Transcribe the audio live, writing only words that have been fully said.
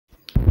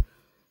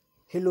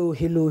Hello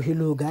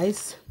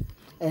guys.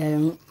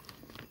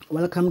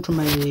 Welcome to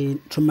my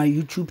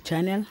YouTube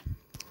channel,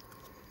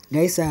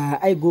 guys.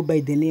 I go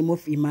by the name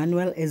of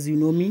Emmanuel, as you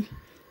know me,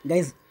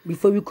 guys.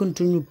 Before we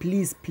continue,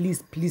 please,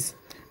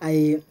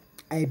 I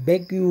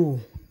beg you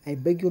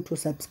to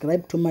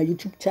subscribe to my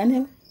YouTube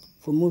channel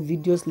for more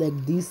videos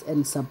like this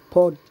and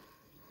support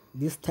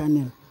this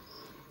channel.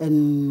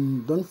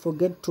 And don't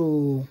forget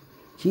to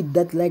hit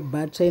that like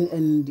button,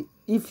 and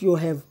if you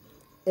have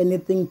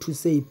anything to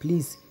say,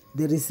 please,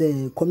 there is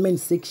a comment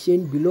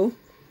section below.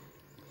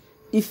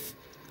 If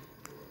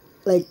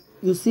like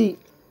you see,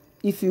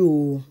 if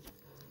you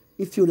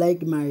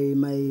like my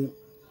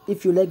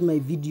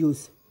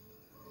videos,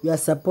 your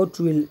support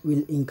will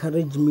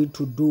encourage me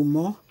to do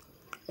more,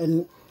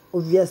 and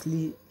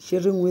obviously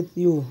sharing with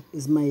you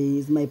is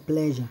my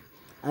pleasure.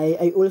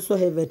 I also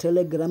have a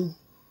Telegram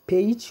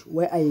page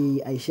where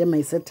I share my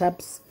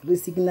setups, free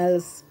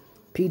signals,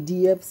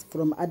 PDFs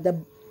from other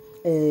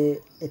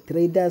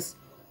traders,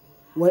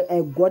 where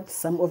I got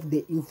some of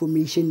the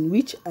information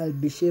which I'll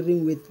be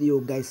sharing with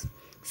you guys.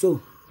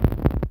 So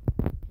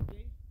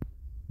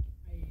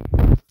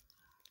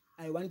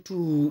I want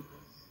to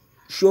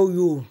show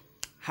you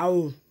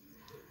how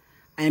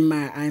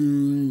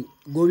I'm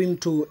going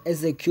to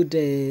execute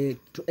a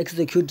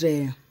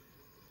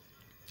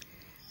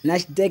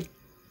Nasdaq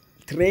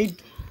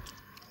trade.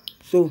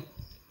 So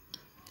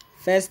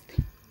first,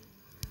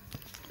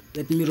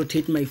 let me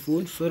rotate my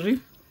phone.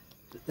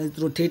 Let's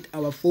rotate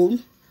our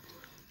phone,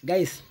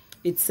 guys.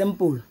 It's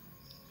simple.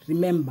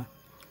 Remember,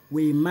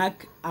 we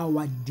mark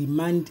our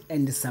demand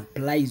and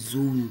supply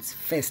zones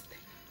first.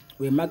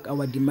 We mark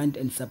our demand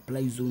and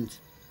supply zones.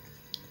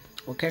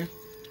 Okay,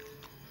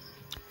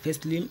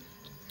 firstly,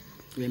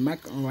 we mark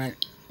our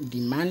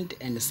demand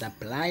and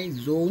supply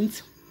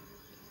zones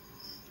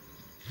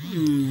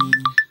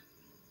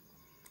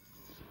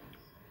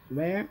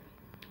where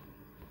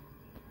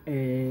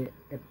a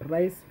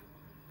price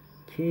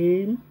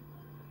came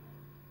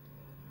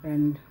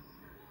and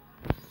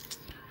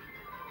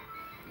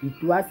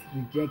it was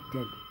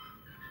rejected,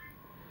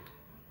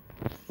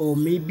 or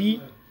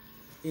maybe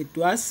it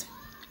was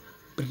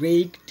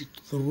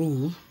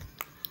breakthrough.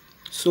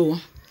 So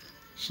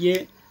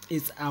here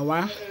is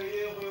our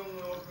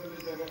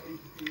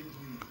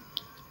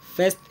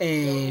first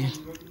I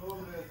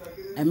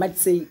might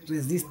say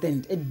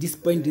resistant. At this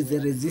point is a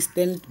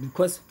resistant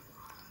because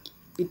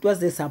it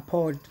was a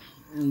support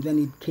and then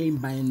it came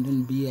by and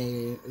then be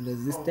a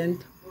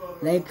resistant.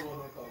 Like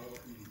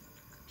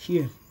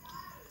here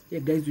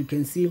guys, you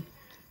can see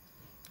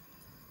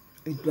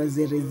it was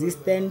a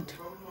resistant.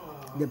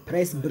 The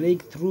price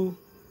breakthrough,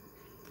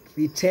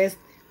 retest,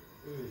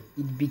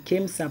 it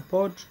became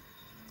support.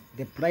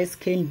 The price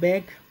came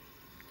back,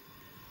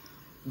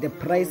 the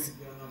price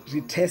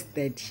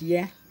retested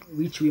here,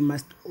 which we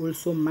must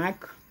also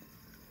mark.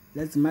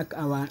 Let's mark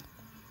our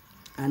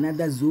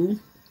another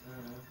zone,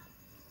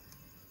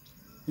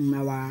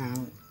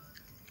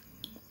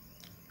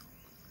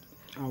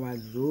 our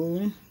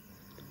zone.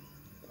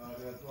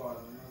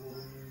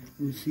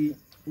 You see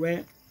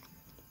where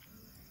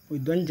we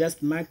don't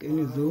just mark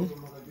any zone.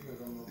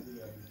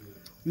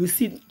 You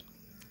see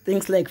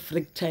things like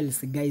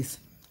fractals, guys.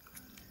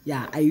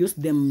 Yeah, I use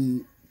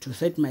them to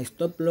set my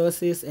stop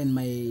losses and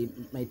my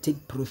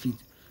take profit,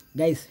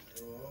 guys.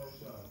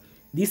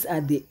 These are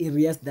the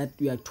areas that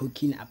we are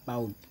talking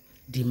about: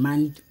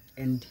 demand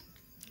and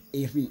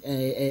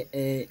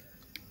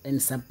and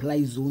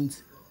supply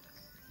zones.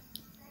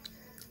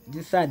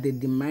 These are the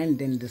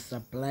demand and the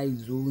supply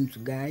zones,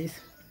 guys.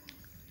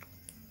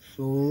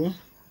 So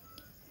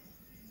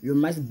you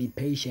must be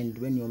patient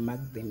when you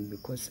mark them,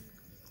 because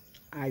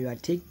you are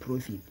take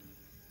profit.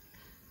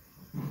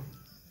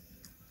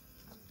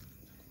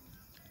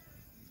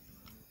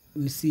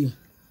 You see,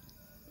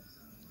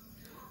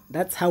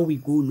 that's how we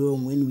go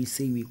long. When we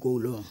say we go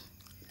long,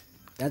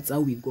 that's how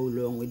we go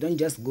long. We don't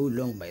just go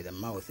long by the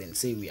mouth and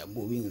say we are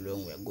going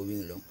long, we are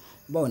going long.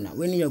 But now,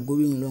 when we are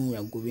going long, we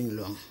are going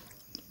long.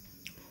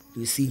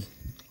 You see,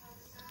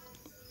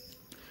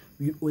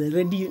 we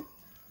already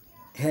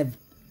have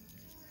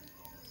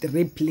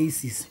 3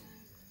 places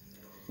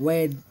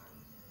where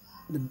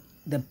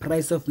the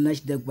price of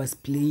Nasdaq was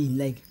playing.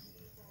 Like,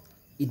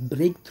 it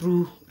break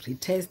through,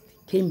 retest,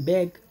 came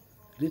back,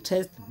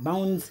 retest,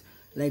 bounce.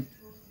 Like,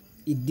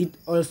 it did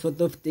all sorts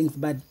of things.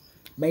 But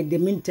by the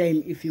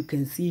meantime, if you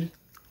can see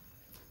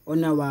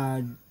on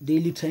our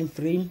daily time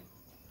frame,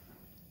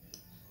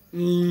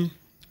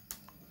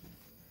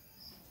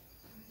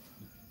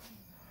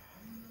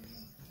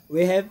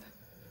 we have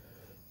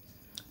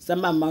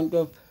some amount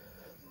of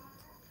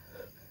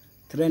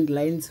trend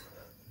lines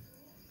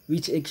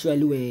which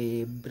actually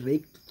were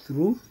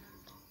breakthrough.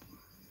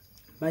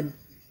 But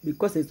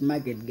because it's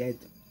market, guys,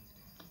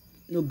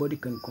 nobody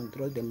can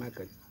control the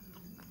market.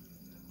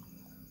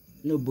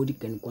 Nobody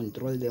can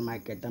control the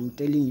market. I'm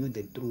telling you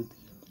the truth.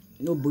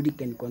 Nobody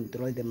can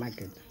control the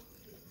market.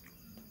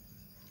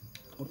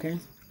 Okay,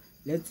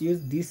 let's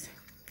use this,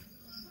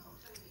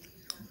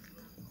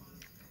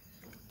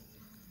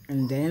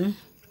 and then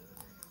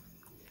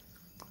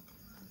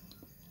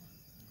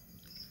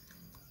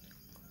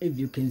if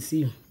you can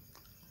see,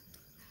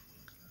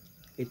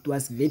 it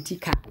was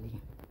vertical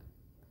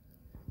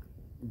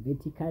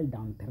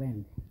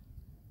downtrend.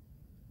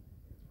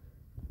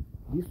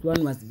 This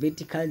one was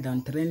vertical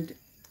downtrend.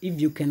 If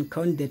you can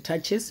count the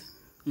touches,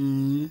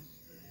 we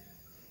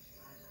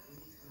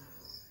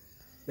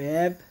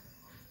have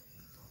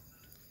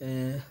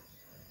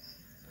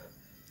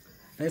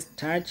first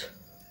touch,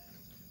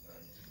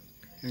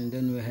 and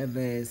then we have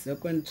a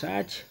second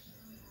touch,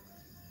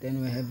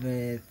 then we have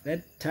a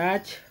third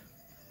touch,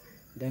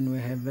 then we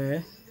have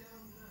a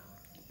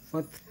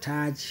fourth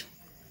touch,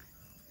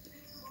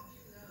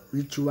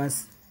 which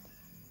was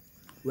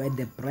where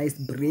the price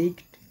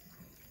break.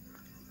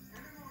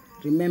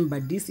 Remember,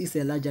 this is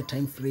a larger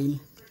time frame,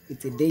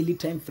 it's a daily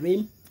time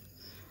frame.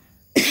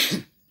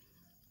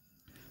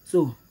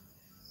 So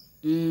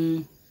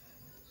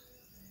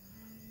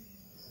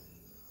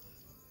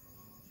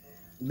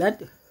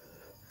that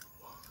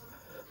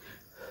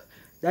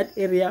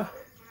area,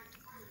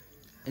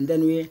 and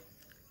then we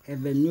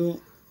have a new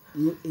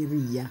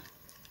area,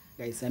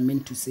 guys. I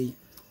meant to say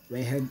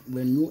we have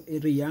a new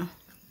area,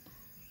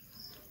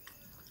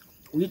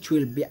 which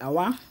will be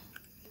our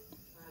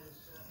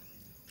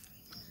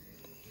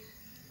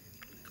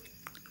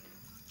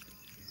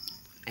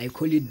I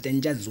call it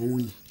danger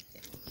zone.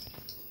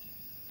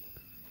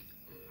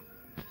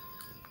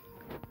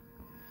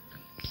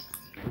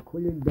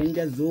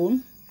 Danger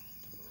zone,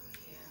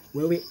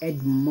 where we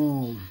add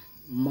more.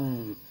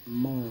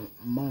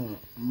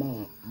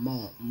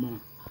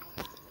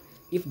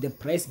 If the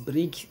price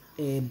breaks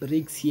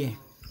here,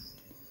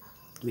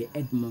 we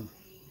add more.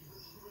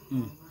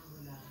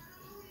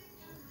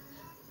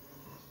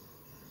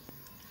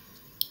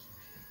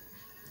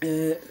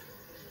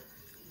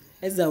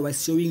 As I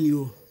was showing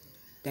you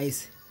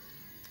guys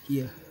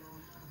here,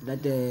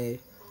 that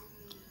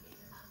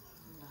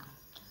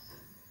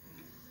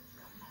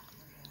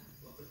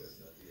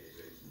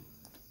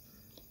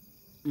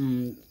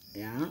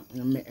yeah,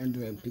 let me add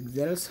the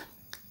pixels.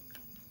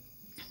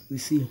 We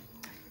see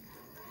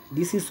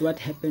this is what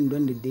happened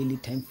on the daily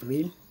time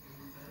frame.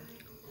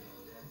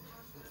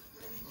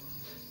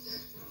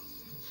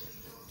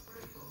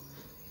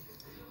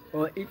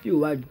 Or if you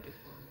want,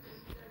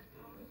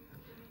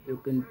 you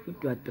can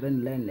put your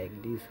trend line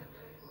like this,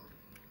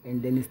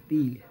 and then still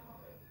you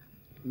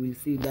will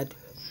see that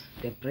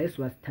the price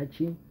was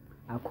touching,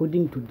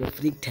 according to the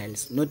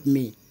fractals, not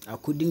me,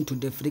 according to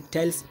the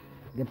fractals,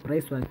 the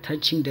price was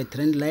touching the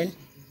trend line.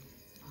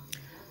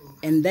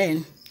 And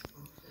then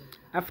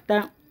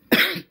after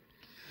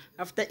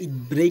after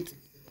it breaks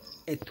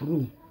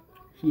through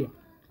here,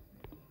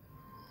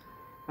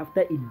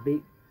 after it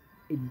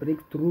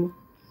breaks through,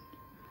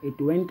 it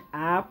went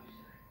up,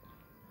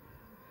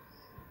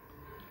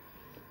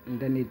 and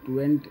then it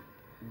went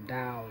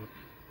down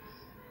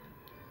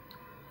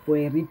for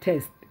a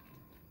retest.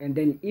 And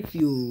then if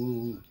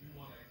you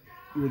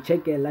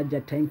check a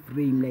larger time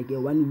frame, like a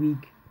 1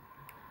 week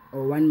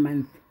or 1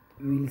 month,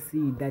 you will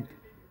see that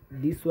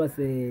this was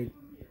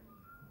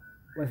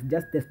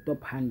just a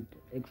stop hand,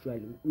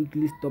 actually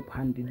weekly stop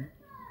hand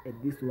at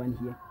this one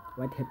here.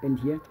 What happened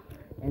here?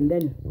 And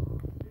then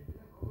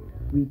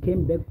we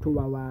came back to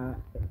our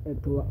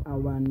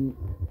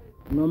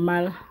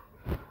normal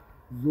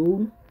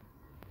zone,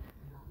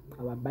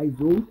 our buy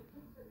zone,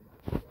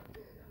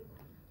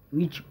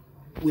 which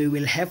we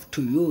will have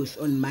to use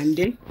on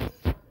Monday.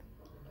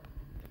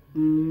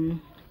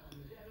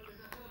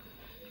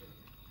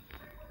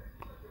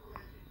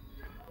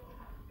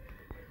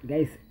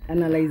 Guys,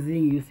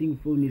 analyzing using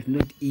phone is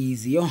not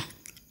easy.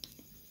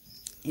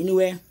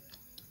 Anyway,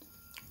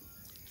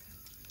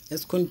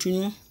 let's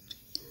continue.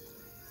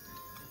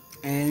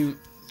 And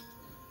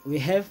we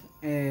have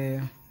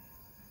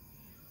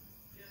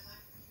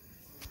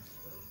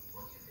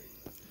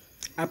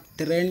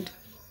uptrend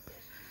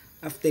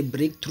after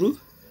breakthrough.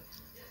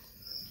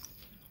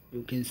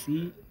 You can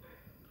see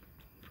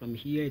from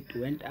here it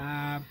went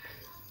up.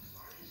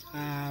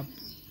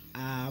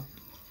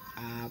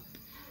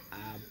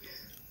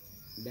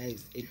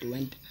 Guys, it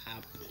went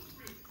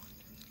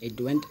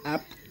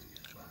up,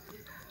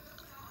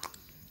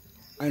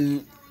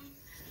 and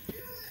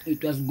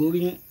it was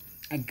going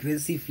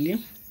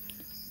aggressively.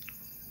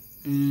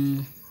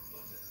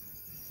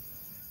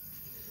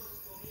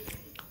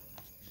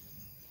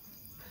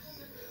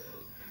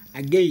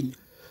 Again,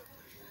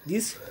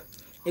 this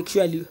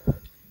actually,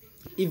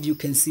 if you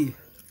can see,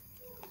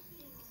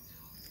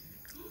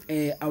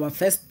 our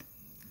first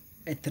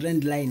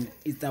trend line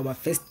is our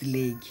first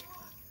leg.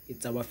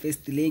 It's our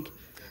first leg.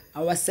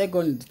 Our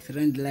second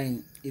trend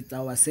line is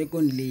our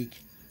second leg,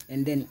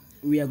 and then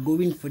we are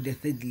going for the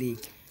third leg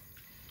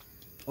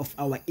of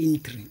our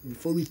entry.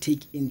 Before we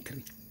take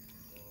entry,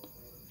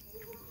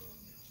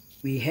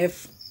 we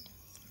have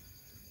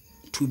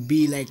to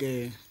be like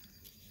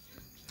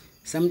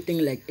something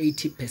like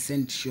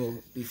 80% sure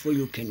before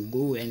you can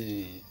go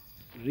and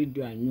read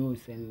your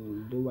news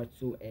and do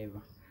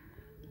whatsoever.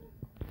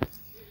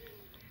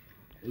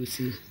 You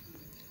see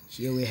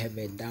here we have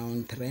a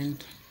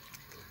downtrend,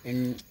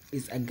 and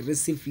it's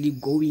aggressively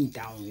going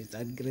down.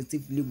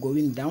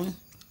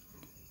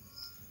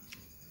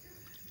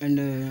 And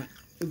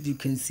if you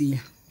can see,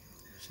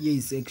 here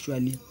is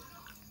actually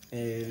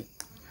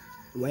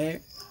where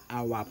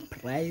our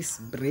price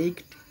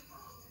break.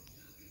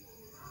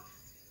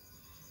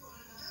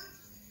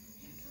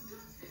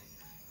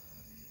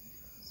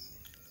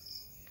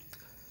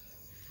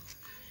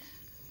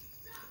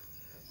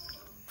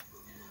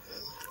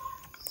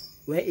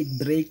 Where it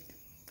break,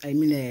 I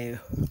mean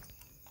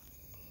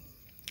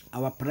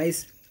our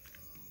price.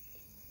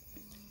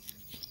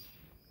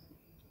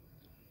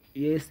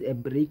 Yes, a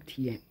break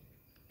here.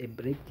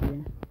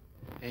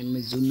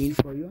 I'm zooming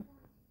for you.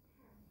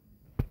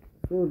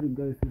 Sorry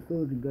guys.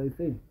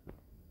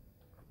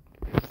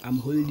 I'm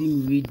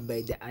holding weed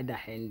by the other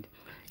hand.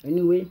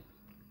 Anyway,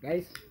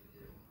 guys,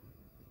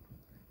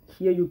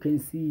 here you can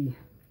see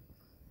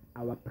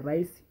our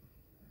price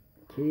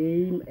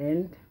came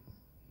and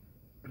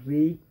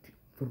break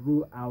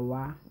through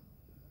our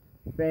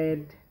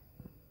third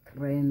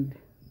trend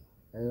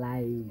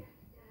line.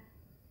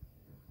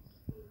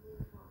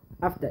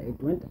 After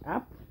it went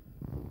up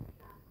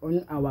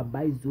on our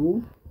buy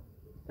zone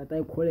that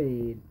I call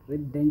a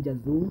red danger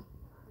zone,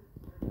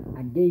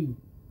 again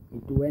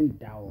it went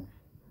down,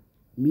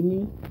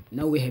 meaning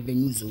now we have a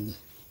new zone.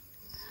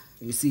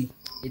 You see,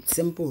 it's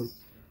simple.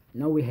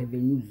 Now we have a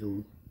new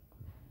zone.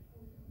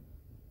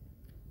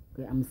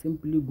 Okay, I'm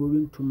simply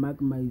going to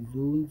mark my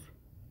zones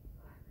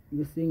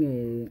using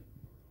a,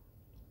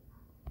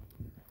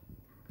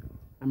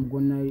 I'm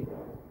gonna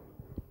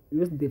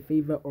use the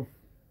favor of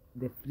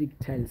the freak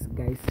tiles,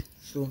 guys.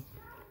 So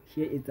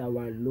here is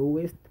our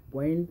lowest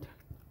point.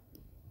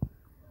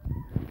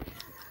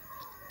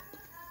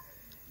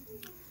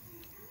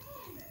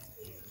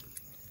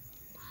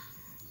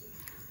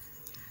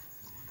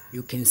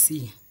 You can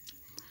see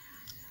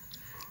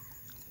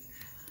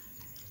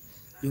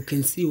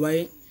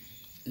why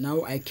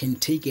now I can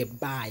take a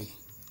buy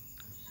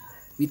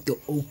with the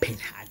open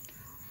heart.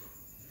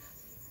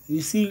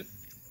 You see,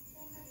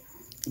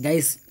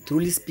 guys,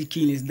 truly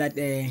speaking, is that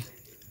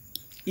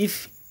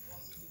if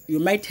you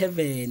might have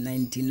a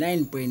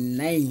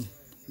 99.9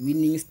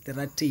 winning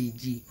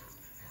strategy,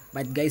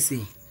 but guys,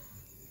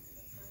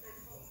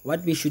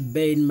 what we should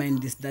bear in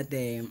mind is that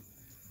the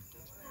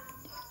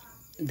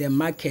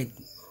market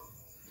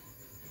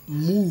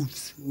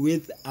moves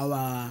with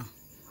our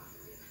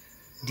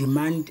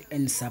demand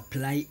and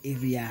supply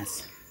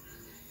areas.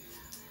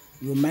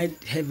 You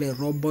might have a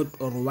robot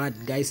or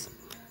what, guys.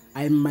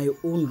 I'm my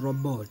own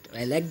robot.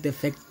 I like the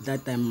fact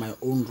that I'm my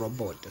own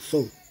robot.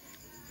 So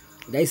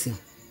guys,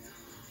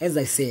 as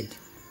I said,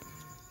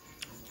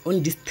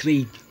 on this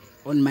trade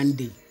on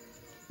Monday,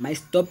 my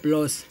stop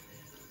loss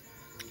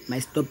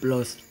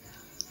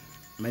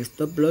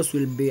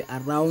will be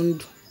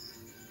around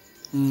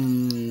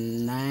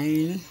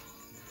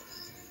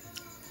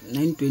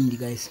 920,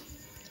 guys.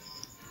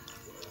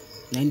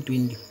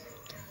 920.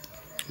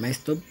 My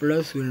stop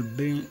loss will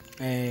be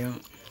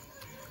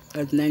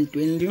at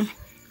 920.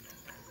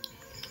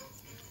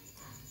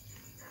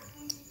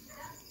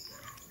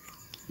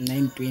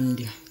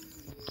 920.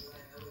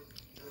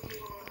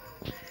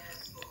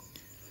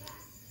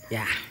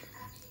 Yeah,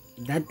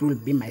 that will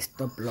be my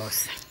stop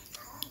loss.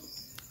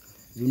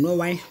 You know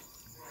why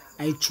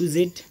I choose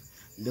it?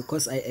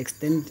 Because I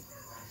extend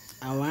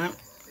our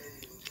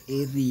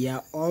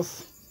area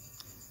of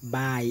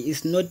buy.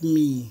 It's not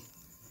me.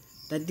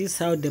 That is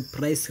how the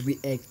price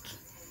react.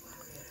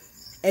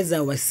 As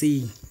I was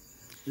saying,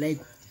 like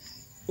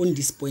on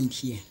this point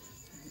here,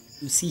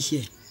 you see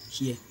here,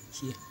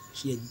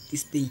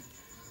 this thing.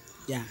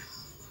 Yeah,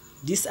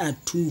 these are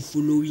two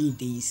following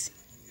days.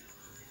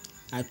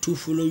 But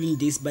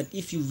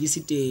if you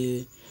visit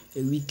a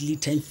weekly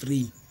time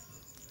frame,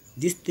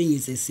 this thing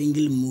is a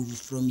single move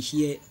from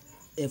here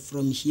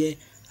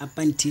up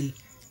until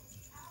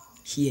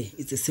here.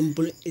 It's a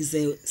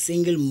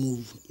single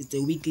move. It's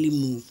a weekly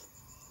move.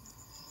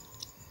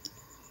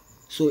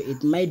 So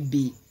it might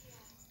be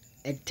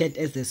acted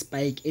as a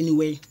spike.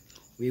 Anyway,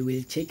 we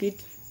will check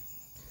it.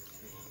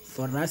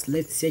 For us,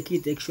 let's check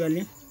it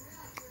actually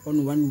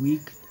on 1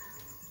 week.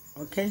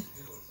 Okay,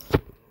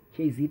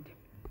 here is it.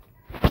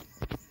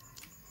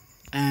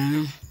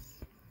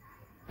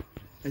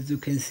 As you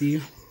can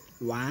see,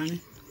 1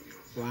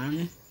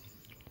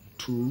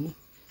 2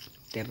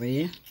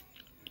 3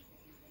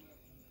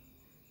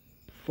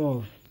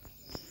 4.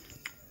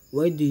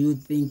 Where do you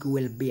think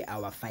will be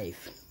our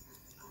 5?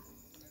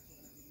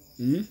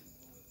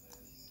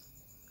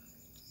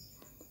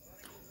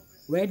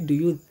 Where do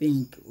you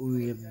think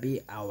will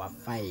be our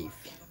 5?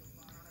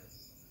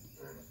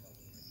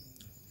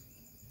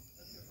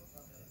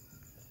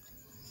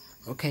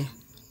 Okay,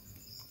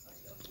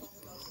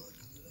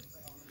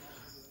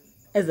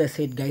 as I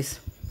said, guys,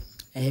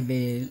 I have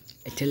a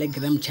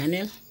Telegram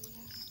channel.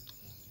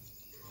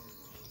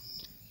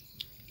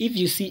 If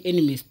you see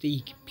any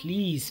mistake,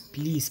 please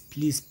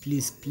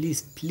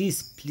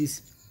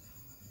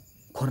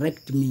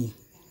correct me.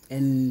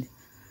 And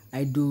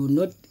I do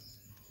not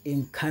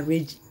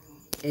encourage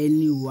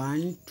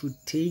anyone to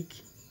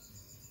take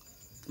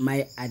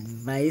my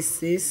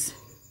advices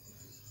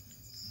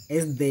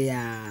as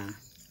their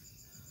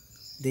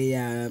They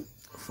are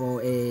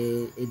for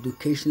a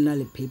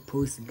educational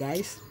purpose,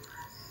 guys.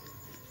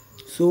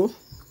 So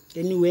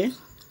anyway,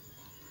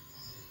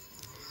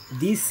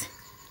 this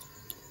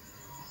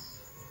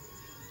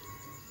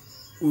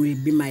will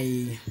be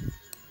my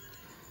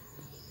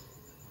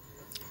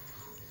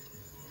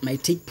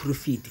take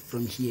profit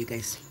from here,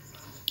 guys.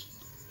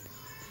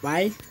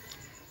 Why?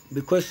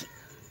 Because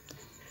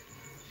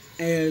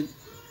I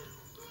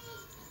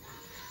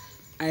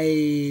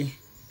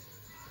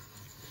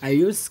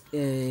use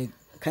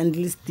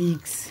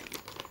candlesticks,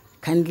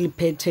 candle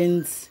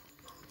patterns,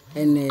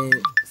 and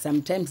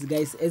sometimes,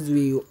 guys, as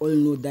we all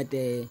know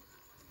that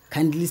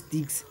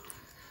candlesticks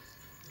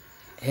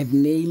have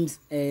names.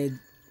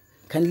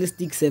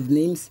 Candlesticks have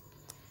names,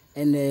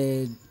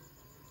 and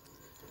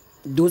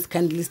those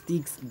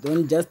candlesticks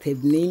don't just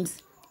have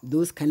names.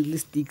 Those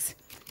candlesticks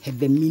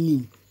have a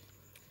meaning.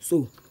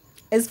 So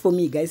as for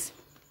me, guys,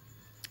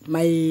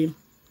 my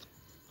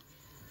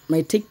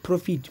take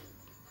profit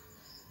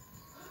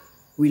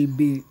will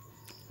be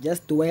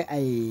just where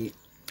I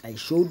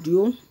showed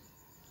you.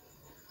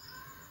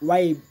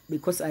 Why?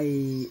 Because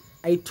I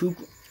took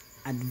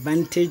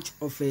advantage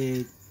of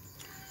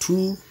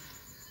two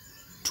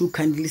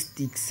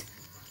candlesticks.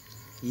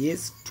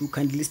 Yes, two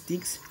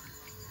candlesticks.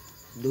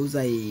 Those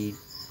I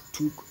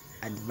took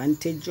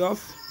advantage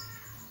of.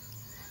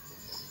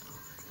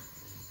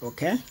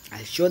 Okay,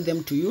 I'll show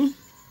them to you.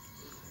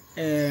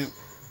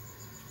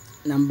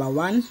 Number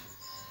one,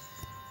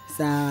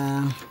 so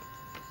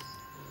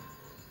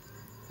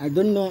I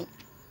don't know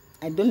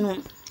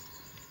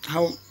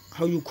how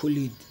you call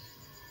it,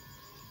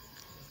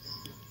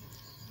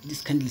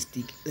 this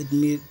candlestick. Let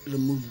me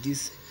remove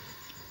this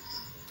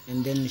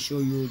and then show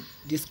you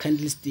this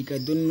candlestick. I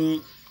don't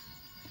know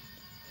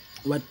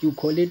what you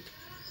call it,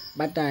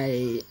 but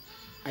I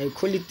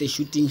call it the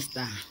shooting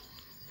star.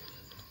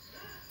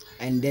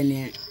 And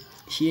then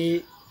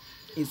here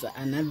is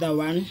another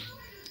one.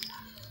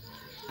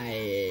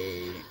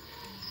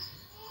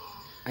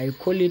 I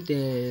call it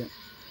a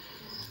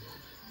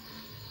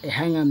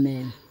hanger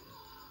man.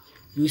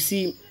 You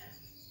see,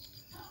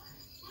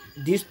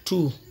 these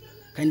two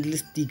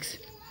candlesticks,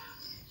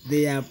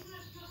 they are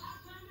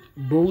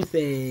both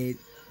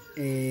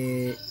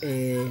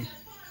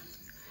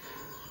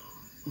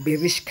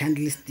bearish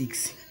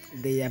candlesticks.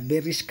 They are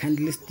bearish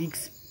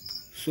candlesticks.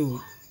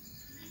 So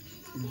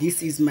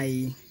this is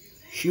my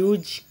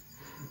huge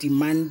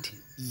demand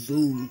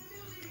zone.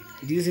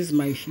 This is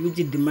my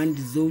huge demand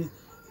zone.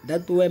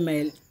 That's where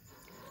my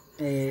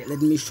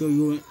let me show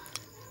you.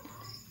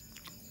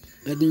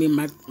 Let me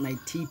mark my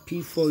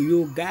TP for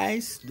you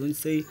guys. Don't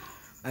say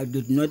I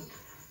did not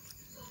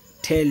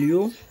tell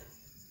you.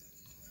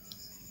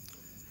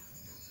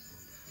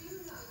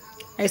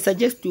 I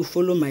suggest you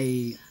follow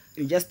my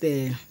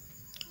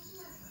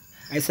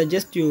I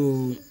suggest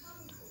you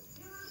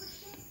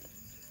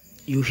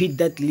hit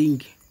that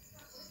link,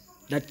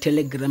 that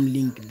Telegram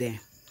link there,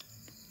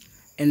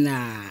 and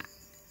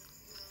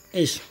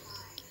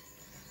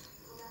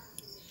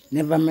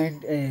never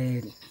mind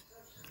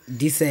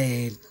this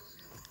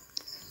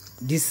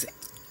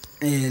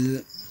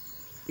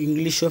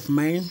English of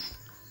mine,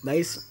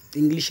 guys.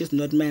 English is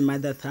not my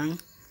mother tongue.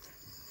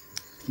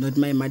 Not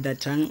my mother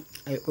tongue.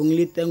 I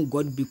only thank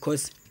God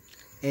because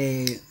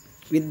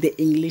with the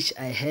English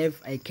I have,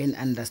 I can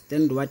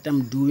understand what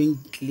I'm doing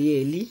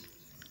clearly.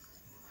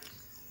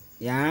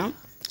 Yeah,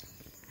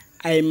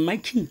 I'm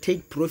making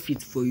take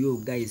profit for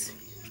you, guys.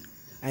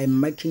 I'm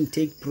making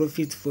take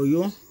profit for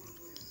you.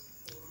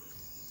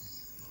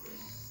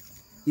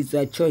 It's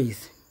a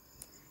choice.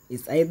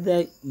 It's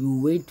either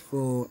you wait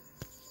for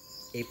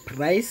a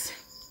price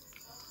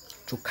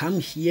to come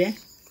here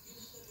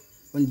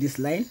on this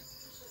line,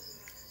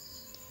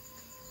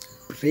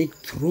 break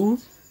through.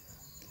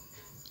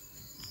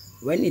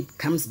 When it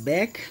comes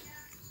back,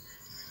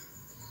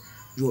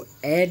 you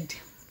add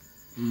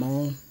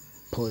more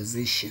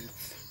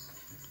positions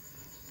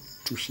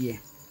to here.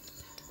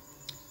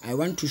 I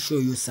want to show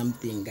you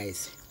something,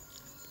 guys.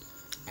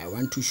 I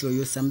want to show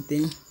you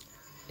something.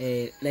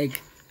 I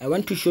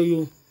want to show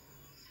you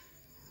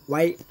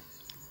why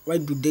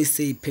do they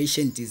say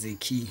patience is a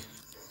key.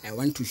 I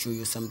want to show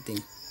you something.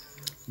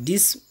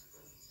 This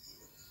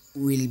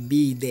will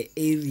be the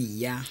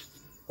area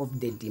of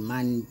the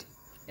demand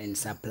and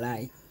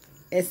supply,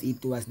 as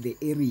it was the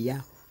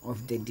area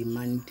of the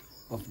demand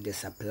of the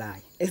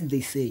supply. As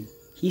they say,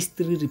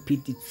 history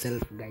repeats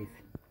itself, guys.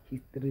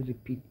 History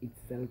repeats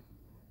itself.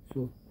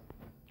 So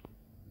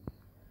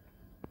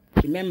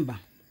remember,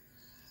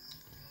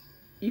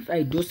 if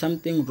I do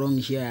something wrong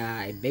here,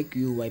 I beg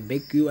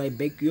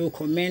you,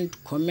 comment,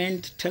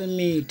 tell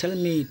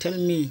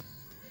me.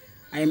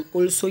 I'm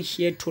also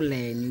here to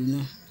learn, you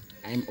know.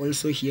 I'm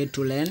also here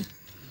to learn.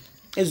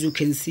 As you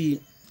can see,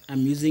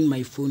 I'm using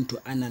my phone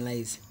to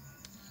analyze.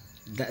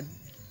 That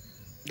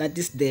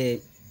is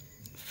the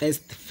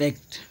first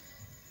fact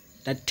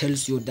that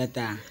tells you that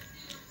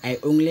I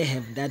only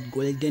have that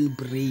golden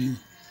brain.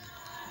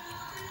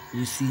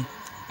 You see,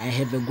 I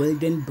have a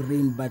golden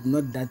brain, but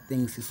not that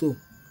thing. So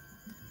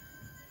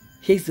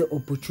here's the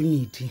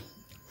opportunity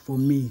for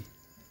me,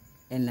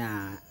 and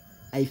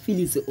I feel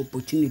it's an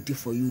opportunity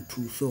for you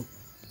too. So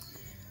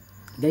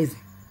guys,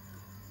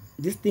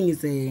 this thing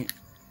is a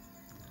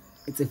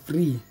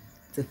free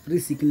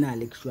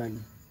signal actually.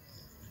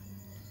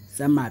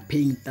 Some are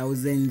paying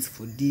thousands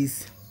for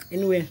this.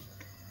 Anyway,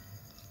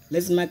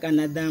 let's mark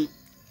another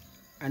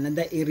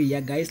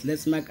area, guys.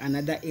 Let's mark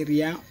another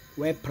area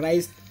where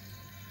price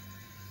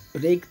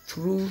break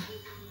through,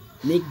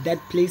 make that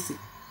place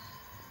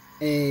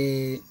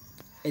a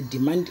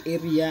demand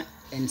area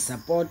and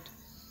support.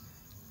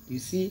 You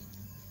see,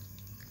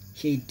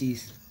 here it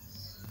is.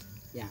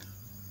 Yeah,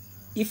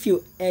 if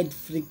you add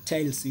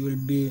fractals, you will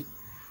be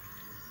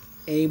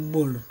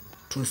able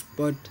to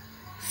spot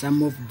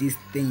some of these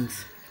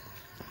things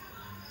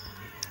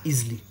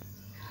easily.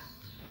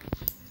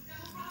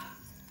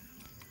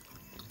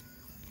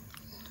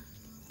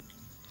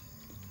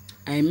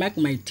 I mark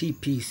my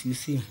TPs, you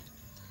see.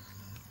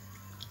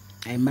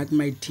 I mark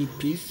my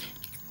TPs.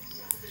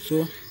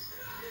 So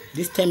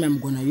this time I'm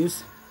gonna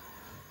use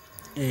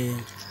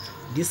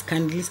this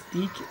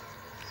candlestick.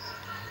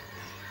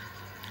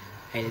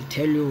 I'll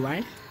tell you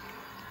why,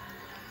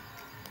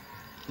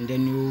 and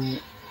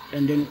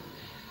then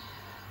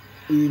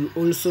you'll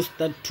also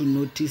start to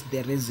notice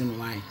the reason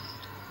why.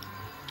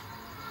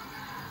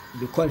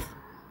 Because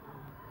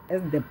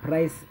as the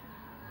price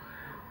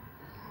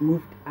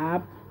moved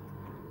up,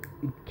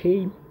 it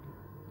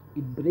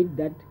break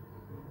that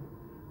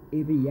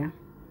area.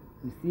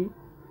 You see,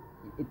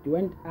 it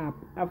went up.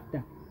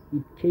 After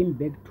it came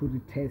back to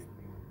retest,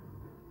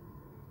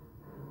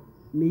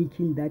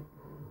 making that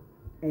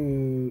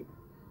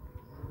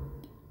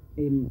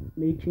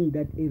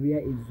area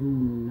a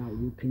zone. Now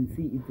you can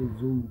see it's a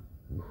zone.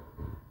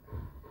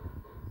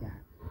 Yeah,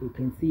 you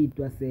can see it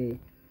was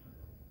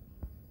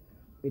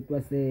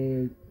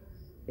a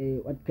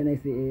what can I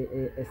say,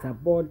 a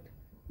support.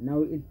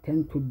 Now it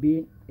tends to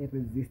be a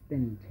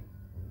resistance.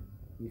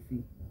 You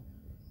see,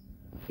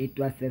 it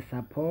was a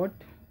support,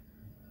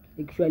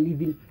 actually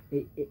even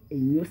a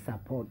new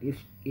support.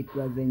 It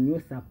was a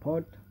new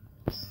support.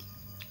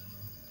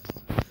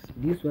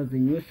 This was a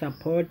new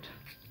support.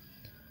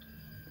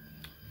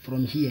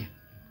 From here,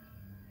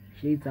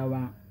 here's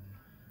our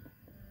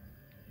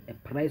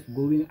price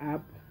going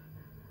up.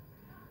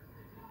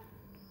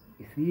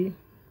 You see,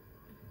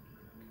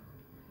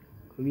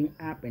 going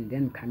up and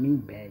then coming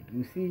back.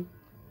 You see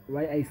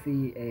why I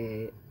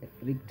say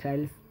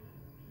fractals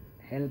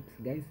helps,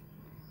 guys.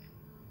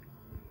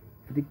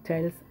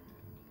 Fractals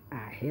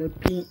are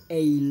helping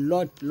a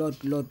lot,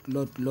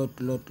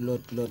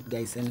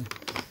 guys. And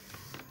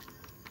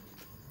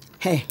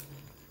hey,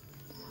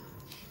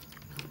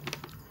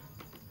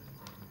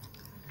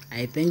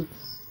 I thank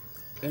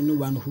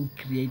anyone who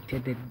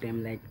created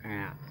them. Like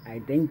I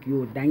thank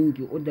you.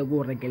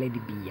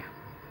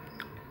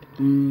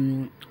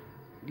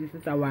 This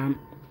is our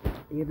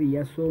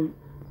area, so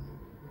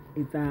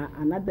it's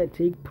another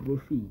take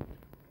profit.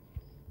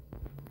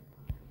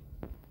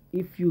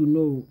 If you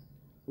know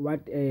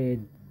what the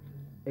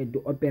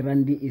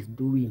operandi is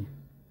doing,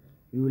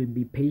 you will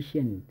be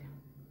patient.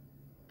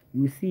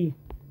 You see,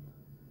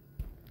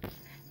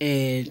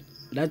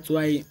 that's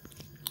why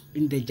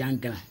in the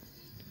jungle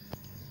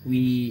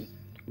we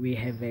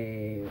have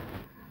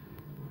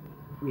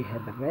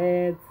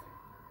reds.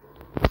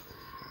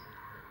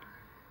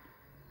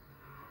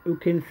 You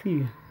can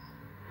see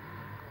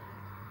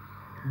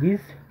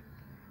this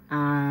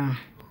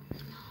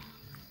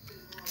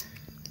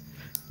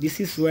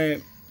is where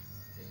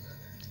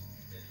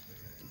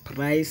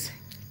price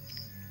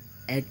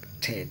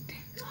acted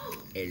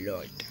a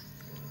lot.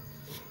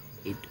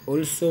 It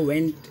also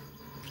went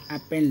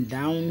up and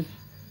down,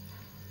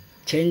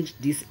 changed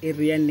these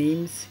area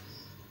names.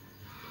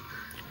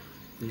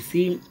 You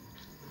see,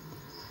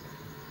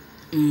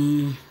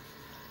 the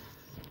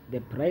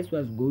price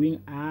was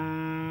going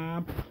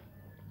up,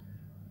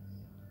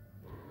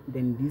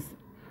 then this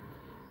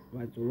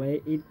was where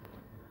it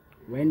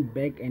went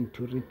back and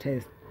to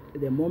retest.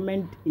 The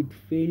moment it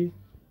failed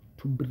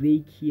to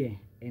break here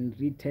and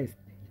retest,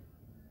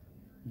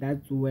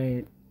 that's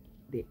where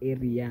the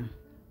area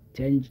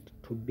changed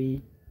to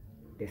be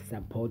the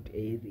support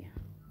area.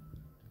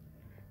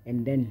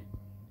 And then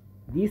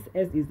this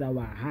S is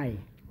our high.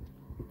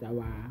 It's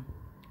our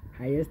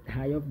highest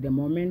high of the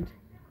moment.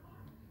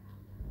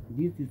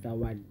 This is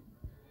our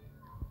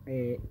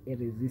a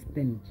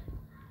resistance.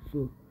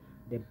 So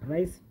the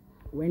price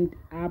went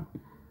up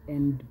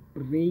and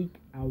break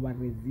our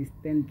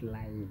resistance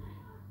line,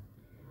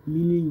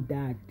 meaning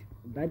that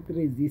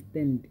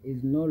resistance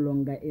is no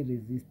longer a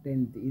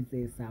resistance, it's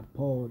a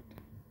support.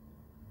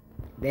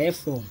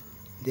 Therefore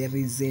there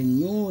is a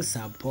new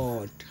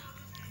support.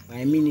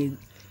 I mean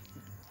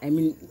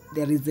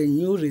there is a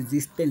new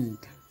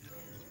resistance.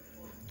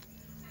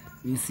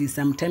 You see,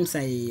 sometimes I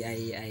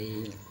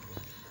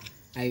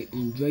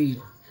enjoy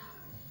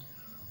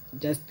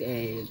just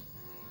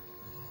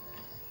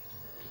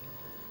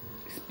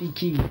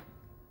speaking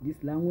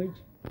this language.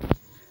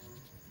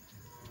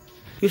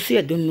 You see,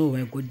 I don't know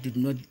why God did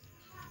not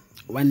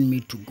want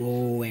me to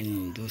go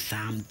and do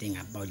something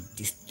about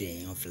this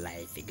thing of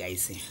life,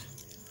 guys,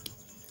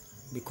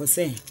 because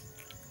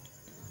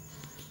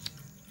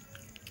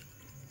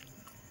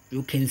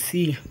you can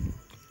see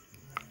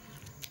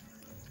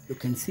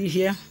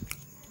here.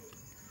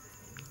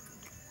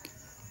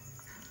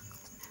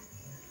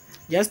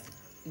 Just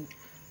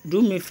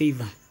do me a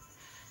favor,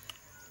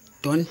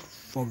 don't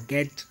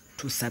forget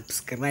to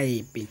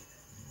subscribe,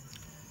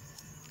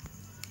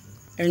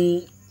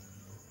 and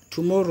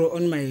tomorrow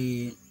on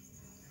my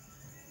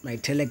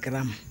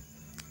Telegram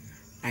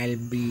I'll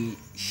be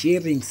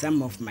sharing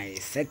some of my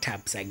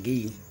setups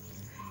again,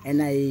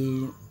 and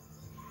I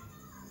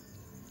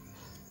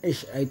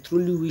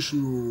truly wish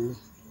you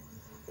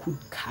could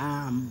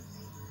come.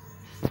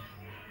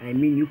 I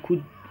mean, you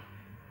could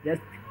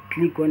just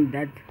click on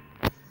that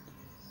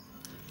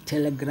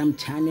Telegram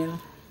channel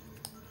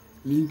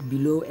link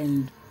below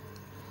and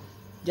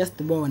just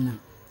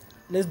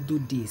let's do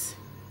this,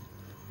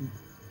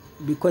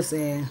 because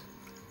if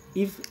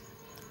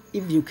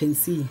you can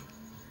see,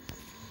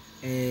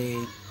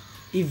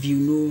 if you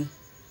know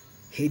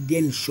head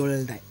and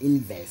shoulder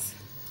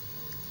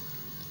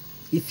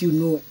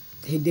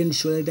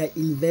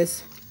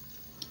inverse,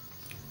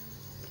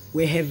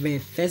 we have a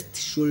first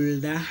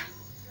shoulder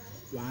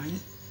one,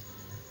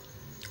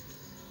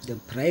 the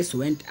price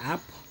went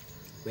up.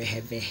 We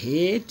have a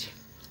head,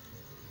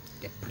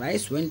 the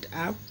price went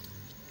up,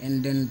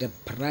 and then the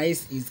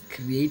price is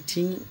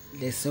creating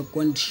the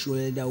second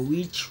shoulder,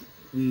 which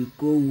we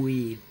go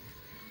with,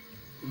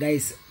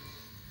 guys,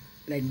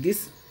 like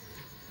this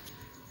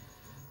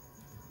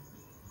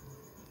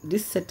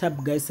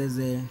setup, guys, as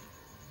I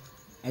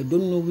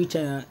don't know which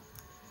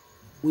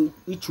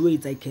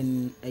weights I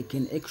can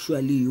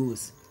actually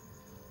use,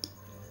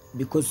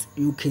 because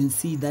you can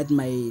see that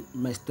my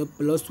stop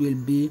loss will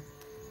be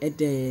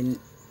at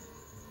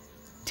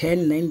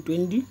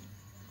 10,920,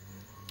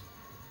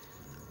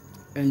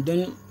 and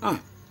then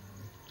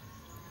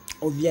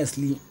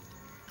obviously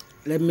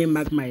let me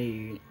mark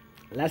my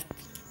last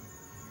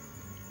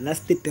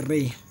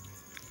 3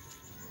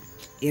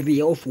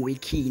 area of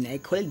working. I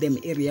call them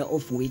area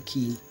of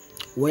working,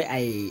 where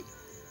I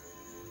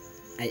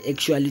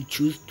actually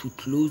choose to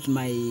close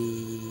my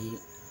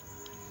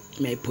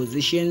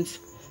positions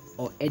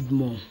or add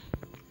more.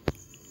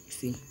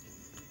 See,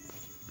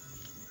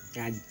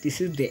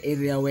 this is the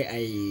area where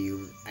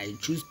I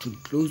choose to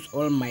close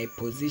all my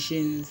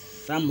positions.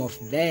 Some of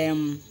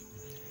them,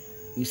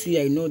 you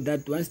see, I know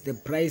that once the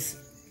price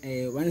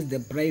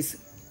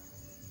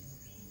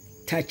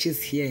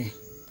touches here,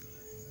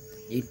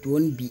 it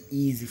won't be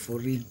easy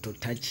for it to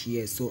touch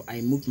here, so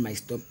I move my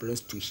stop loss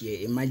to here.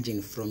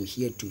 Imagine from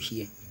here to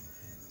here,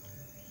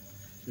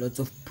 lots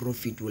of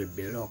profit will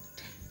be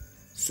locked.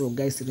 So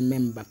guys,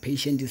 remember,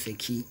 patience is a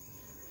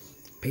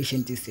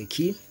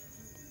key.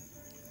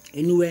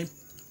 Anyway,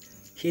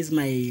 here's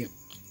my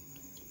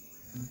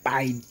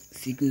buy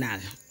signal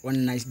on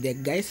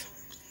Nasdaq, guys.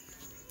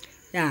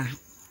 Yeah,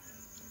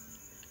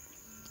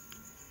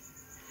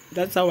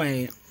 that's how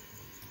I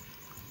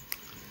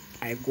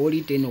got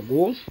it in a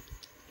go.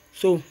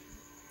 So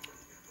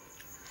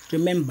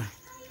remember,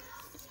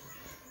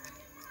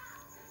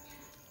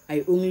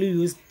 I only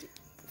used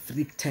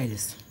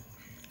tiles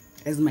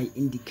as my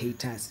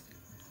indicators.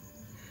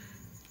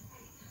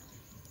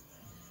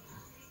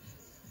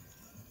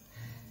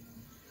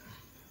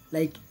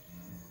 Like,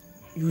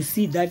 you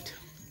see that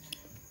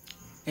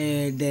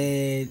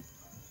the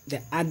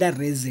other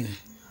reason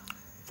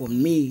for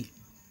me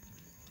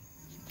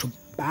to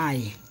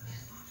buy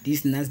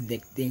this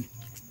Nasdaq thing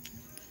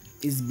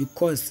is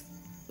because,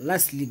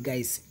 lastly,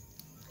 guys,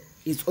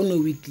 it's on a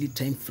weekly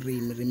time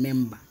frame.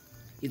 Remember,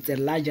 it's a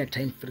larger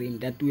time frame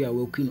that we are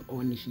working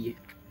on here.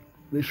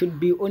 We should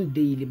be on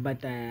daily,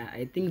 but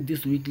I think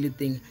this weekly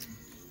thing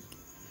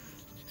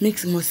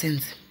makes more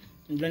sense.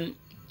 And then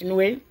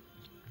anyway,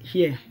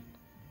 here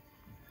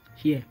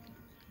you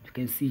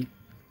can see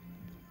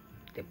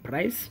the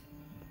price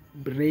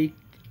break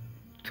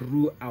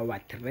through our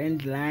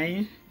trend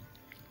line,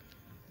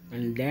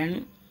 and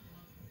then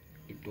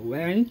it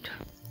went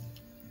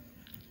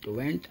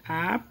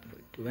up.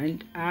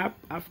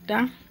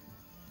 After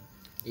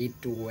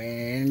it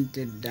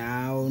went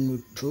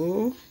down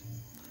to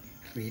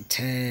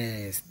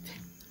retest.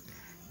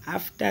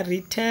 After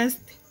retest,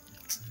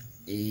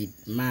 it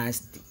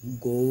must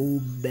go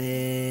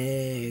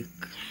back.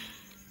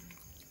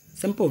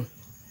 Simple.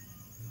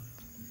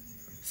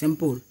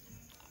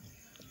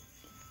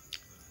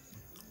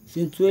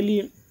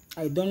 Sincerely,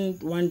 I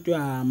don't want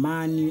your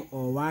money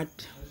or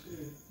what.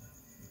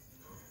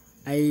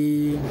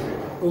 I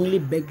only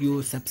beg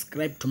you,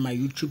 subscribe to my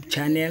YouTube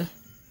channel.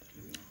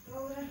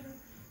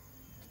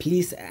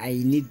 Please,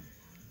 I need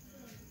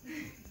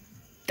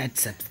that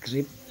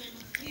subscribe.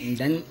 And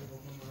then you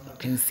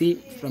can see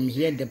from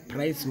here the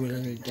price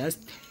will just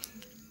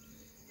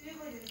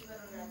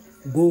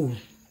go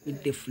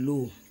with the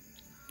flow.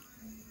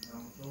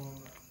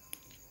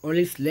 All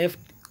is left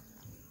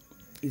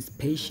is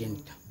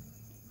patient.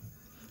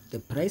 The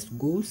price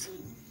goes,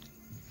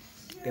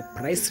 the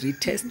price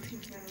retest,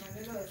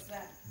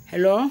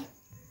 Hello?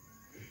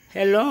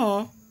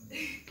 Hello?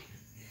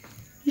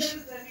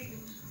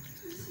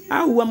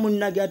 Awa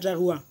muna gata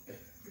huwa.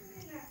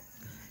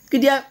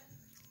 Kidia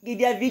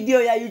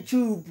video ya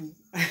YouTube.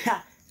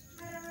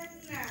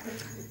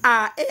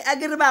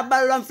 Agiri ba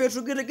balwa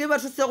mfetu giri kiba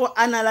tuse go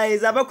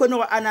analyze ba kono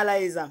go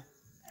analyze.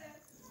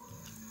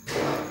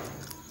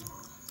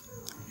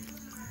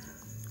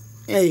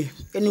 Hey,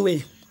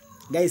 anyway,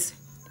 guys,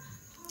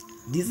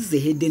 this is a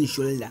head and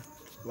shoulder.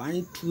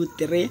 1, 2,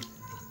 3.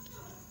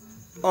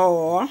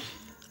 Or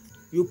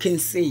you can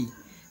say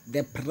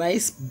the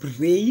price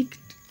break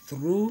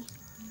through,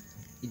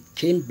 it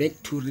came back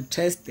to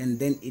retest, and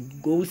then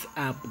it goes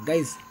up.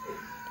 Guys,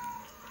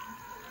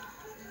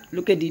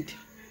 look at it.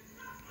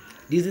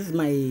 This is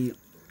my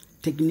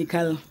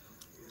technical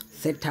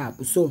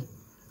setup. So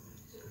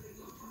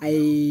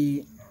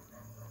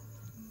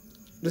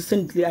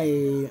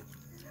recently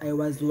I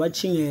was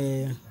watching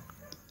a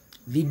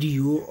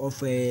video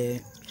of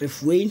a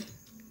Refway.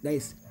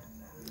 Guys,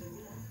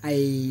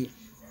 I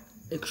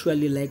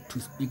actually like to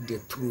speak the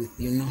truth,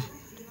 you know.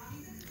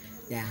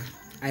 Yeah,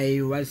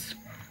 I was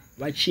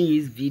watching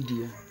his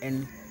video,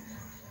 and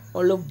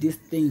all of these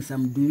things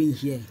I'm doing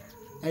here,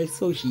 I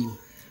saw him.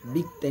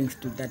 Big thanks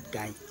to that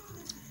guy.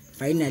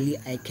 Finally,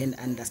 I can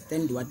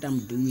understand what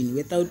I'm doing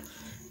without,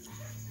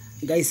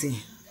 guys,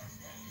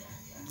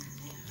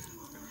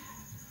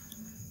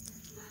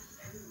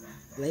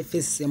 life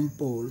is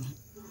simple,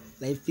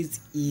 life is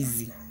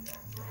easy,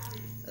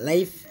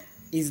 life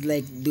is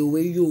like the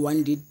way you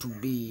want it to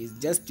be. It's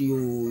just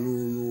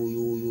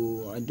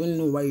you I don't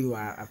know why you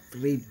are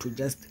afraid to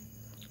just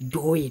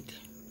do it.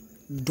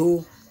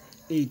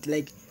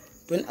 Like,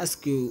 don't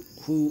ask you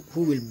who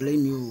will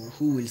blame you,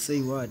 who will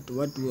say what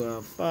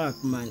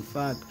fuck man,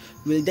 fuck.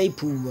 Will they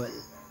poor?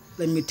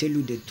 Let me tell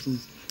you the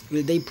truth.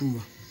 Will they poor?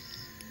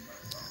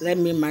 Let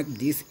me mark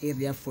this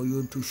area for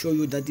you to show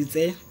you that it's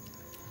a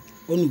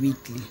on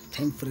weekly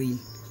time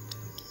frame.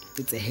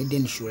 It's a head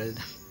and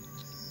shoulder.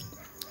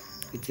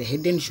 It's a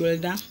head and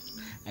shoulder.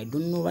 I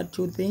don't know what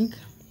you think.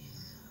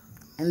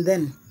 And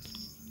then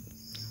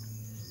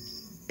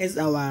as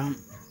our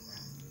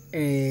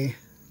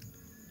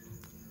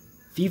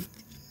fifth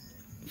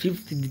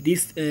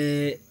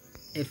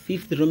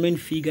Roman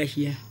figure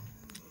here.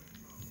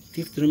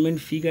 Fifth Roman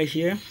figure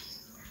here.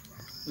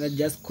 Let's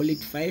just call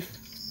it 5.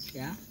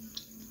 Yeah.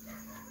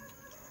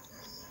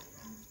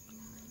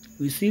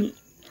 We see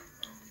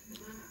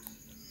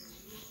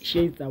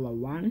here is our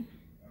 1.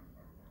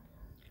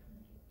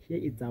 Here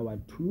is our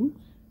 2.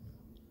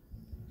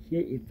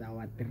 Here is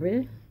our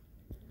 3.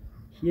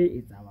 Here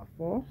is our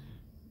 4.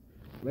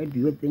 Where do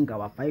you think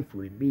our 5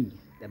 will be?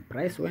 The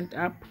price went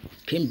up,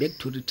 came back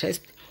to the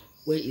test.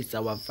 Where is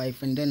our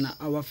 5? And then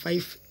our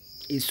 5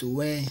 is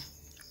where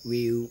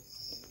we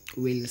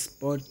will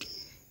spot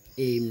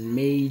a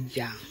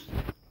major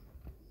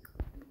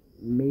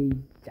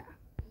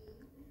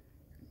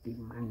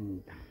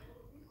demand.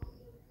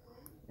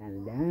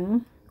 And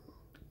then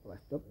our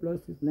stop loss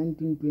is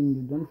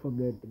 1920. Don't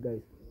forget,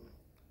 guys.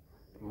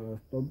 Our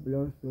stop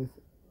loss was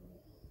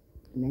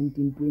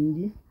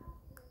 1920.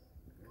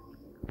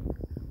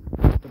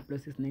 Stop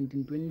loss is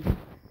 1920.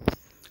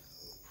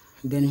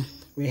 Then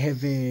we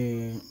have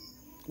a,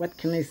 what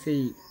can I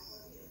say,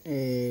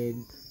 a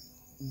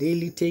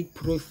daily take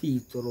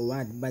profit or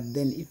what. But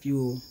then if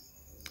you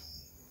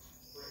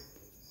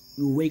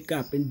wake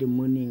up in the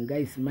morning,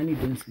 guys, money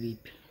don't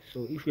sleep.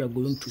 So if you are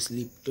going to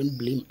sleep, don't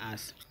blame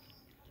us.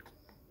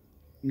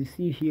 You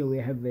see here we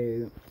have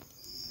a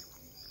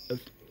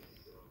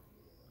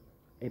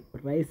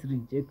price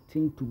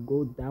rejecting to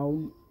go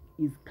down,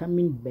 is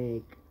coming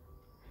back.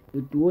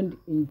 It won't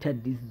enter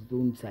these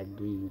zones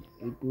again.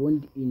 It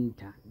won't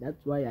enter. That's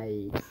why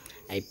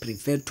I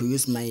prefer to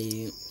use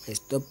my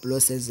stop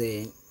loss as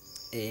a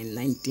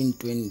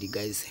 1920,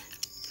 guys.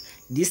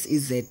 This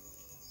is the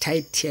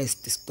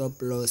tightest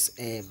stop loss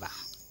ever,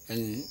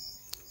 and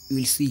you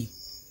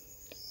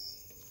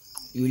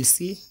will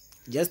see.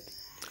 Just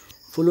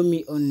follow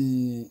me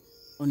on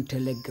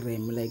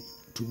Telegram, like,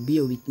 to be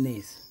a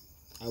witness.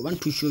 I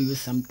want to show you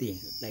something,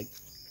 like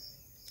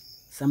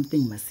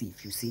something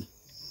massive. You see,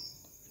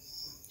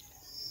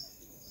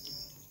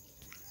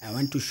 I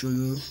want to show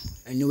you.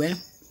 Anyway,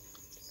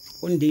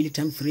 on daily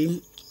time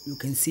frame, you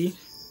can see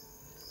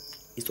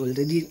it's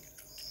already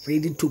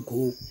ready to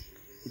go.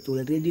 It's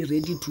already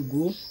ready to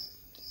go.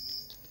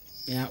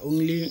 We are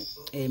only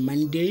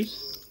Monday.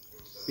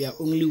 We are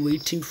only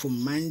waiting for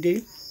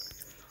Monday.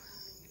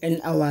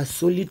 And our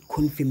solid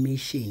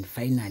confirmation,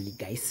 finally,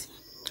 guys.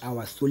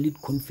 Our solid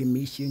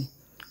confirmation.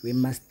 We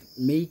must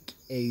make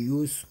a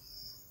use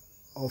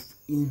of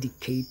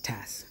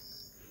indicators.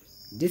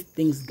 These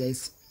things,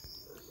 guys,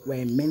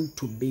 were meant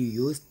to be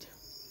used,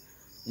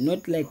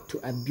 not like to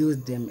abuse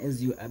them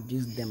as you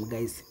abuse them,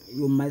 guys.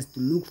 You must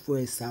look for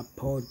a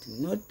support.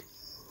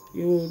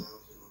 You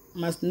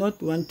must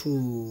not want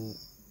to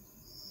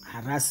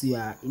harass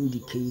your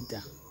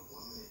indicator.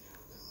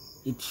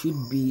 It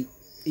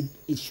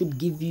should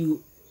give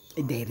you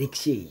a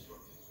direction,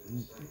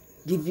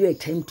 give you a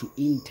time to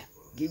enter,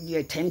 give you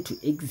a time to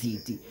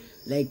exit.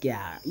 like,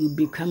 yeah, you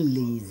become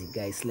lazy,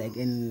 guys. Like,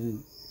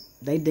 and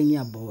that thing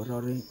ya bore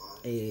or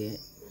a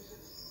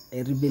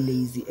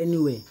lazy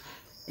anyway.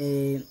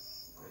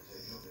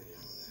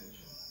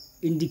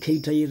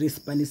 Indicator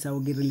response our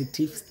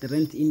relative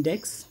strength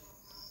index,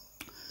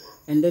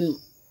 and then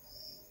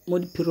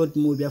mode period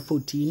move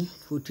 14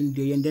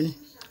 day, and then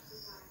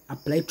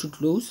apply to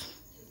close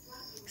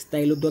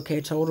style of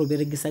docket or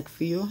beregisa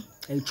fio.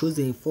 I chose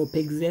a 4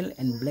 pixel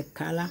and black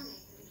color,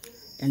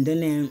 and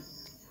then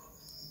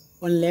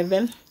on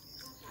level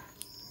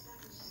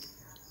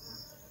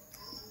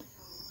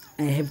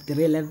I have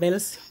 3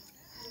 levels.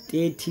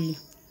 30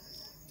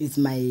 is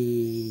my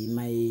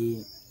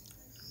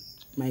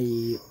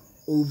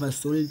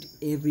oversold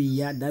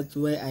area, that's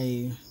where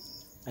I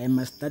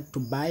must start to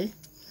buy,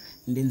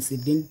 and then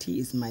 70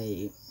 is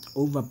my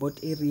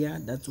overbought area,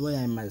 that's where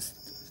I must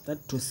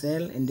start to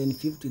sell, and then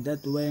 50,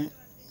 that's where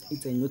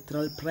it's a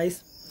neutral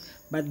price.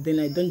 But then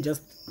I don't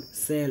just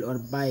sell or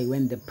buy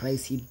when the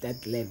price hit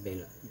that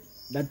level,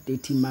 that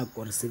 30 mark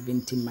or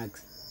 70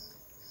 marks.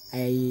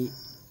 I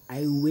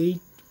wait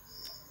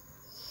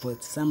for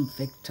some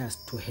factors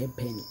to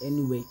happen.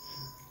 Anyway,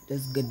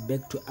 let's get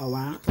back to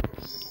our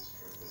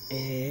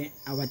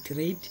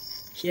trade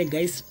here,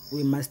 guys.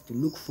 We must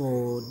look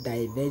for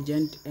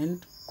divergent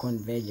and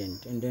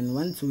convergent, and then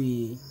once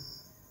we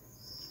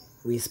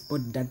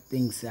spot that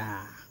things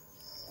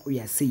we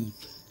are safe.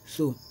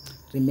 So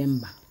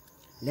remember,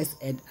 let's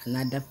add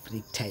another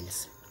freak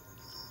tiles.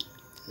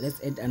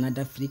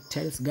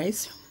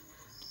 Guys.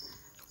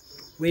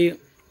 We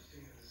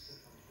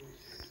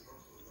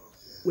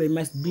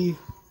must be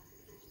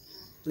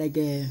like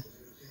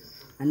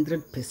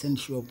 100%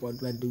 sure of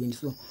what we are doing.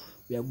 So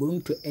we are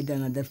going to add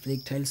another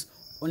freak tiles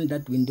on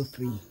that window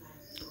frame.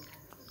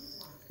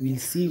 We'll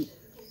see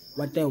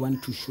what I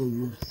want to show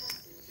you.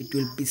 It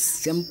will be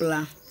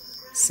simple.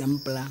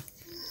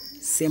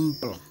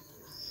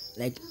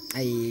 Like,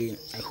 I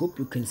hope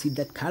you can see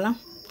that color.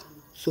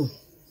 So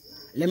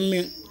let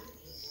me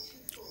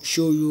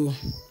show you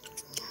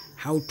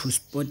how to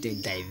spot a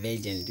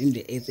divergent in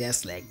the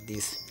areas like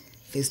this.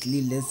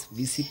 Firstly, let's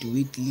visit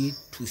weekly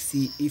to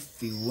see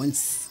if we won't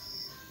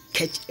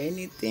catch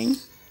anything.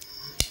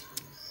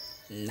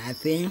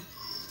 Nothing.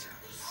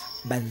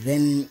 But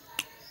then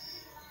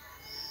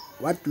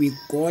what we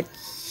got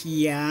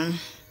here,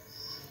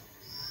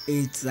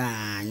 it's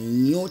a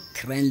new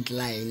trend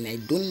line. I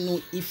don't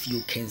know if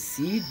you can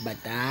see it, but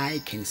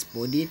I can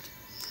spot it.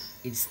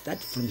 It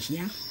starts from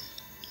here,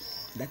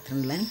 that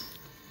trend line,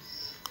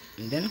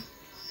 and then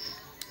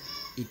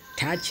it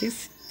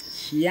touches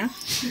here,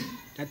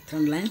 that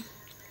trend line,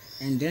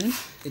 and then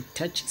it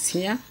touches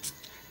here,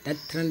 that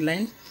trend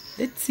line.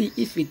 Let's see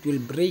if it will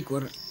break,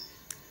 or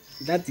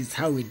that is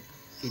how it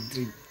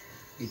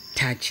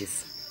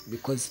touches,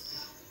 because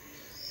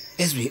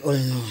as we all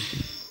know,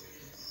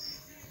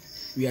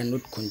 we are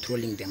not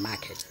controlling the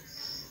market.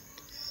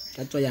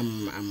 That's why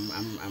I'm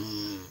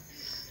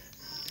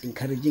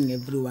encouraging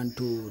everyone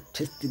to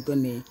test it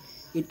on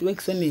it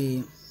works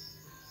on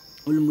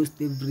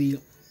almost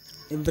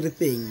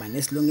everything, man,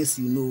 as long as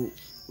you know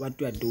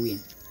what you are doing.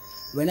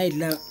 When I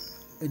got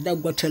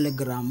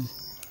Telegram,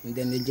 and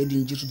then I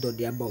didn't just do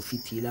the about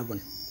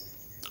 11.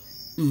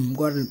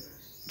 Got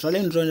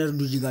challenge runner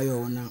do you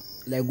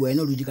like when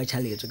no do you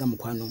challenge come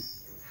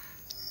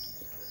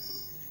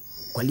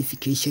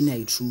qualification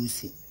I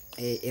choose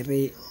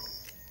ere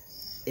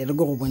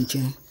go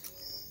bonche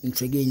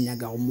ntrege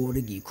nyaga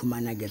omoregi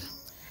kumanagel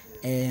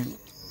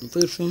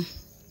first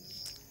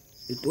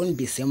it won't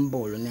be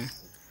simple ne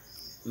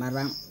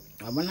mara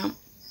abana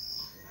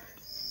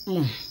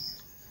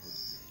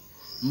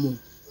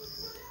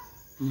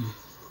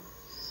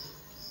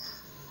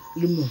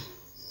limo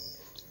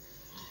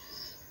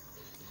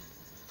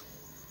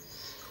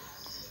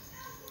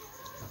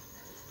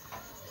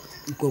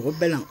go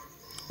belang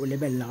o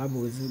lebella ga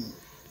botse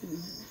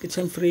ke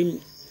time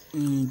frame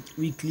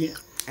weekly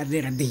a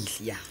re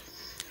daily ya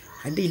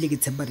ga daily ke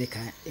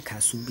tsebareka e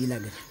ka subila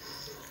ke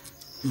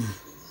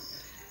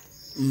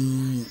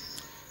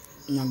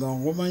naga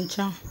go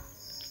bontsha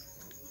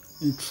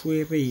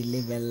ntwere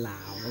level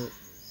lao.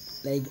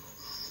 Like,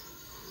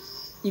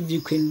 if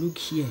you can look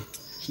here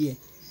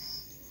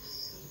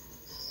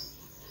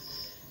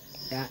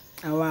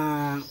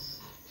our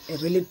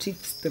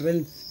relative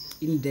strength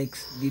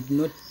index did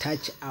not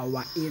touch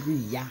our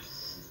area,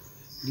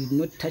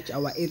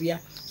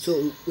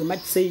 so we might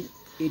say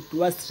it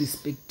was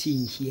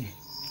respecting here.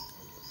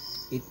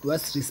 It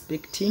was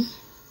respecting,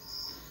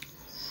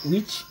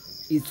 which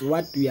is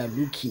what we are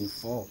looking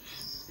for.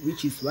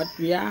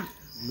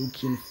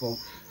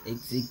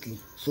 Exactly.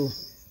 So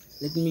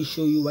let me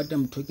show you what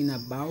I'm talking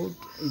about.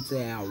 It's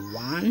a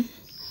one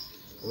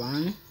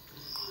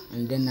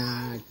and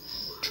then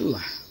 2.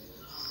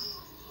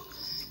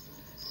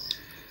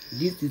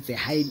 This is a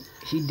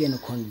hidden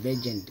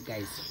convergent,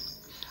 guys.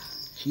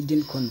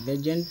 Hidden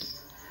convergent.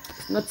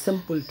 It's not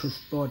simple to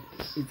spot.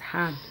 It's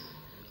hard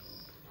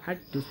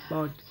to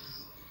spot.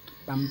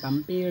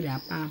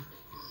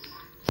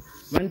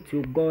 Once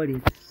you got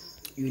it,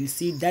 you will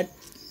see that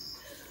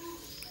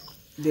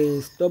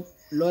the stop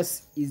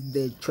loss is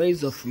the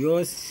choice of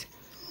yours.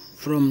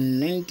 From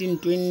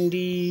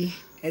 1920,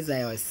 as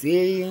I was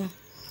saying,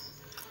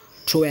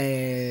 to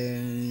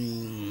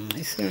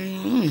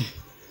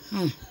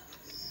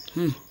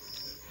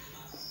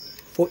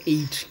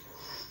 480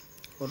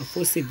 or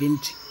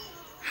 470.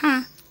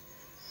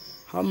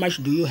 How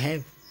much do you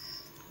have?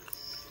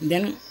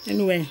 Then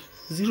anyway,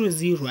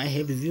 00, I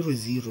have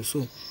 00,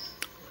 so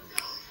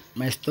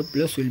my stop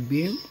loss will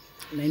be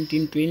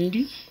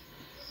 1920.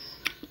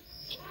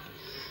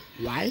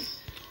 Why?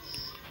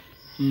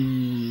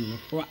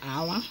 4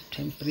 hour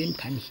time frame,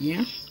 come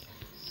here.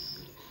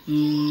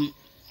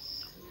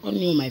 On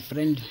you, my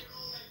friend,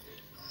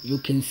 you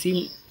can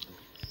see,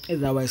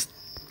 as I was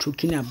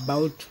talking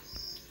about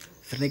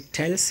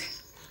fractals,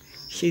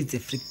 here's the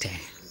fractal.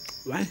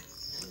 Well,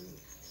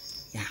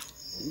 yeah,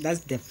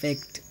 that's the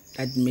fact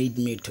that made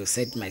me to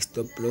set my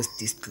stop loss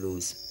this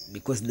close,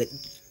 because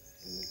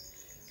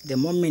the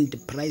moment the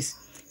price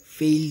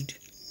failed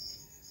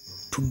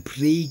to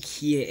break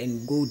here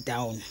and go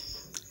down,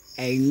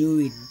 I knew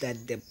it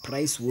that the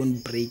price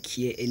won't break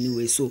here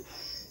anyway, so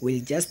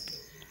we'll just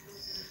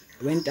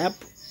went up,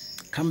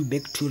 come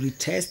back to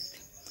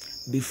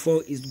retest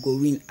before it's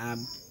going up.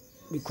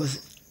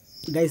 Because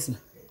guys,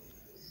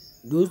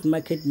 those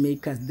market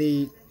makers,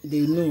 they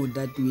know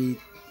that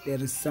there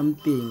is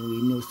something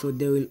we know, so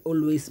they will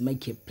always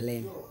make a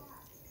plan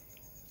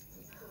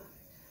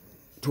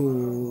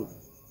to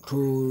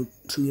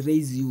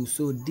raise you.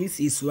 So this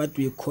is what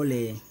we call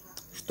a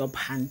stop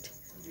hunt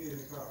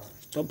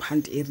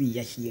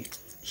area here.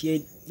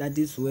 That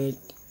is where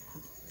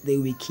they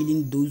were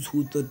killing those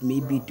who thought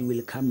maybe it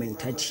will come and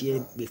touch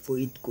here before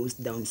it goes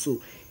down.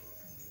 So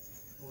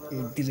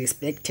it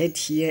respected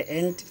here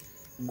and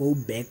go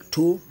back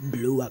to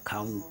blow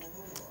account.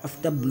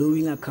 After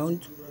blowing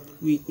account,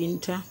 we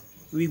enter,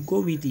 we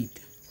go with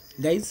it.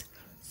 Guys,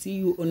 see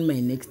you on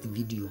my next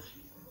video.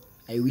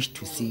 I wish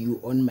to see you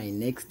on my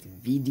next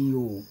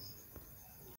video.